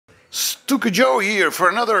Stuka Joe here for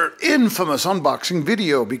another infamous unboxing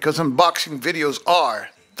video, because unboxing videos are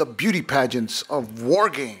the beauty pageants of war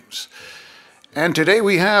games. And today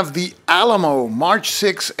we have the Alamo March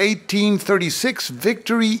 6, 1836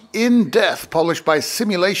 Victory in Death, published by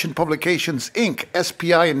Simulation Publications Inc.,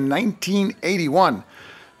 SPI in 1981.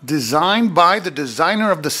 Designed by the designer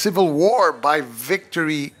of the Civil War by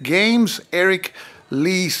Victory Games, Eric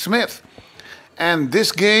Lee Smith. And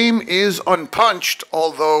this game is unpunched,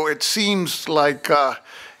 although it seems like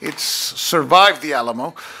it's survived the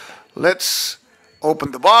Alamo. Let's open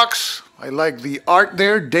the box. I like the art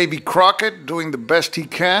there. Davy Crockett doing the best he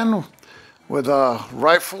can with a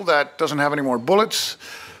rifle that doesn't have any more bullets,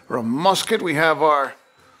 or a musket. We have our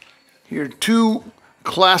here two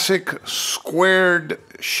classic squared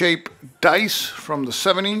shape dice from the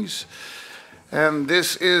 70s. And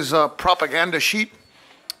this is a propaganda sheet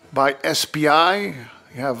by SPI.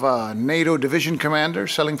 You have a NATO division commander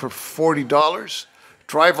selling for $40.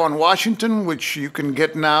 Drive on Washington, which you can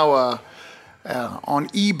get now on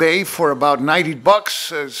eBay for about 90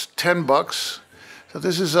 bucks, as 10 bucks. So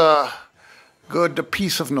this is a good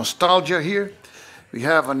piece of nostalgia here. We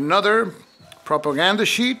have another propaganda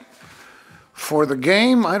sheet for the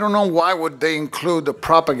game. I don't know why would they include the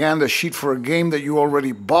propaganda sheet for a game that you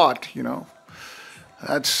already bought, you know.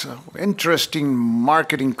 That's an interesting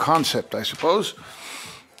marketing concept, I suppose.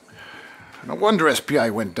 No wonder SPI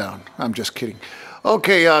went down. I'm just kidding.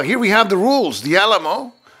 Okay, here we have the rules. The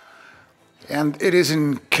Alamo. And it is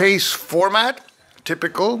in case format,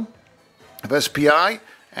 typical of SPI.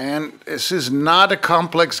 And this is not a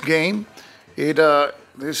complex game.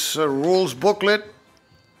 This rules booklet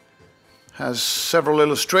has several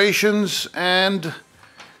illustrations, and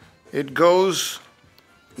it goes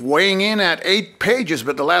weighing in at 8 pages,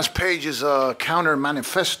 but the last page is a counter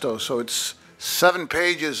manifesto, so it's 7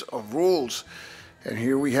 pages of rules. And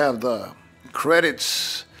here we have the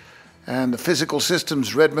credits and the physical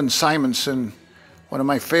systems, Redmond Simonson. One of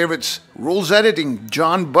my favorites, rules editing,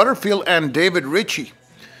 John Butterfield and David Ritchie.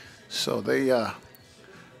 So they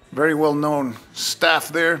very well-known staff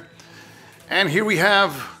there. And here we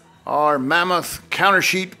have our mammoth counter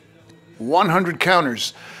sheet, 100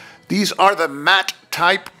 counters. These are the matte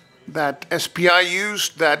type that SPI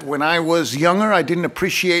used, that when I was younger I didn't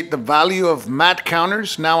appreciate the value of matte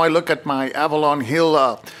counters. Now I look at my Avalon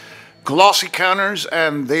Hill glossy counters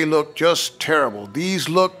and they look just terrible. These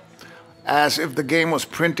look as if the game was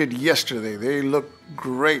printed yesterday. They look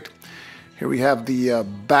great. Here we have the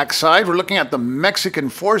backside. We're looking at the Mexican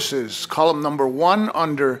forces, column number 1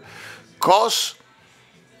 under COS,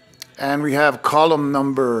 and we have column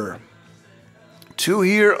number 2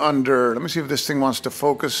 here under, let me see if this thing wants to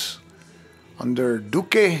focus, under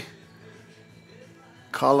Duque.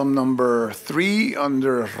 Column number 3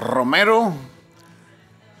 under Romero.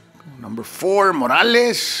 Number 4,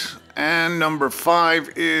 Morales. And number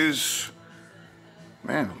 5 is,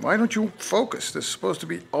 man, why don't you focus? This is supposed to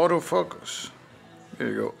be autofocus. There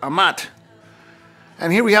you go, Amat.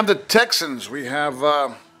 And here we have the Texans. We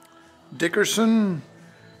have Dickerson,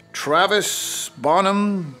 Travis,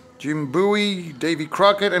 Bonham, Jim Bowie, Davy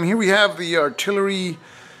Crockett, and here we have the artillery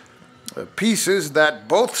pieces that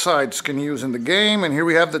both sides can use in the game. And here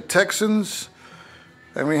we have the Texans,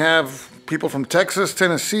 and we have people from Texas,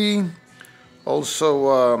 Tennessee,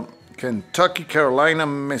 also Kentucky, Carolina,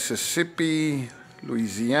 Mississippi,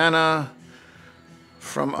 Louisiana,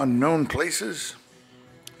 from unknown places,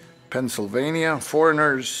 Pennsylvania,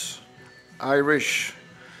 foreigners, Irish,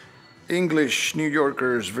 English, New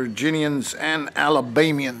Yorkers, Virginians, and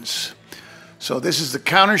Alabamians. So this is the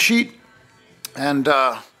counter sheet, and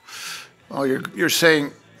oh, you're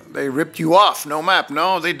saying they ripped you off, no map.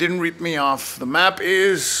 No, they didn't rip me off. The map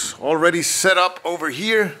is already set up over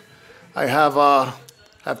here. I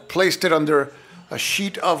have placed it under a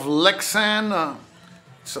sheet of Lexan.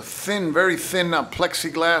 It's a thin, very thin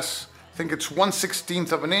plexiglass. I think it's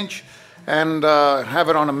 1/16 of an inch, and have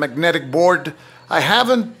it on a magnetic board. I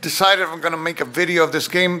haven't decided if I'm going to make a video of this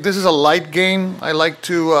game. This is a light game. I like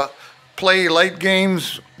to play light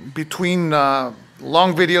games between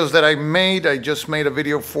long videos that I made. I just made a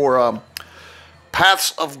video for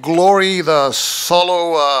Paths of Glory, the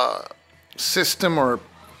solo system or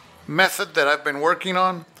method that I've been working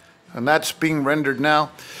on, and that's being rendered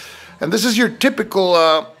now. And this is your typical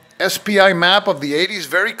SPI map of the 80s,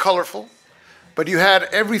 very colorful, but you had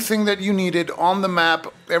everything that you needed on the map,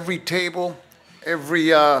 every table,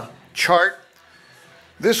 every chart.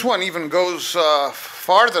 This one even goes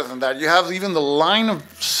farther than that. You have even the line of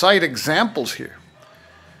sight examples here.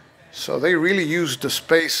 So they really used the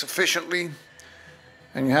space efficiently.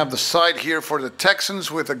 And you have the side here for the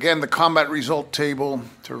Texans with, again, the combat result table,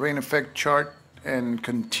 terrain effect chart, and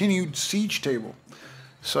continued siege table.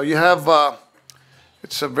 So you have,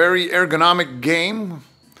 it's a very ergonomic game.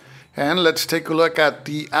 And let's take a look at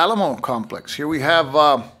the Alamo complex. Here we have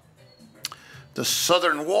the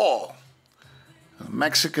southern wall.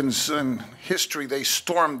 Mexicans in history, they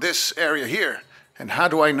stormed this area here. And how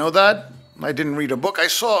do I know that? I didn't read a book. I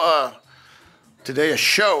saw today a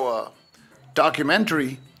show,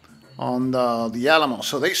 documentary on the Alamo.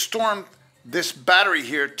 So they stormed this battery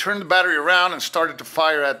here, turned the battery around and started to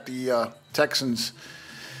fire at the Texans.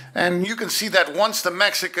 And you can see that once the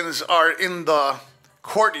Mexicans are in the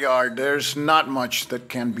courtyard, there's not much that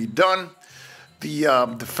can be done.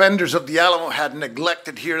 The defenders of the Alamo had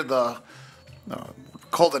neglected here the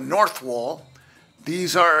called the north wall.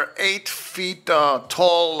 These are 8 feet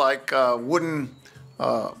tall, like wooden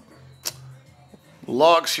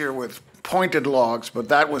logs here with pointed logs, but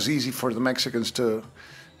that was easy for the Mexicans to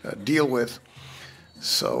deal with.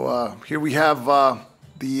 So here we have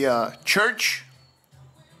the church,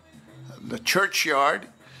 the churchyard.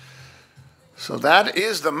 So that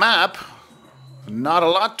is the map. Not a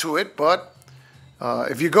lot to it, but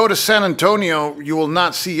if you go to San Antonio, you will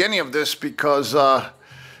not see any of this because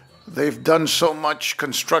they've done so much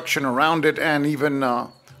construction around it and even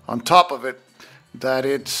on top of it that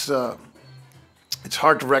it's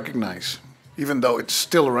hard to recognize, even though it's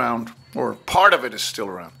still around, or part of it is still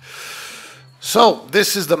around. So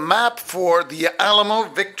this is the map for the Alamo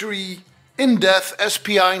Victory in Death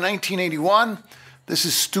SPI 1981. This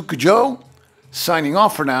is Stuka Joe signing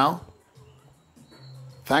off for now.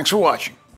 Thanks for watching.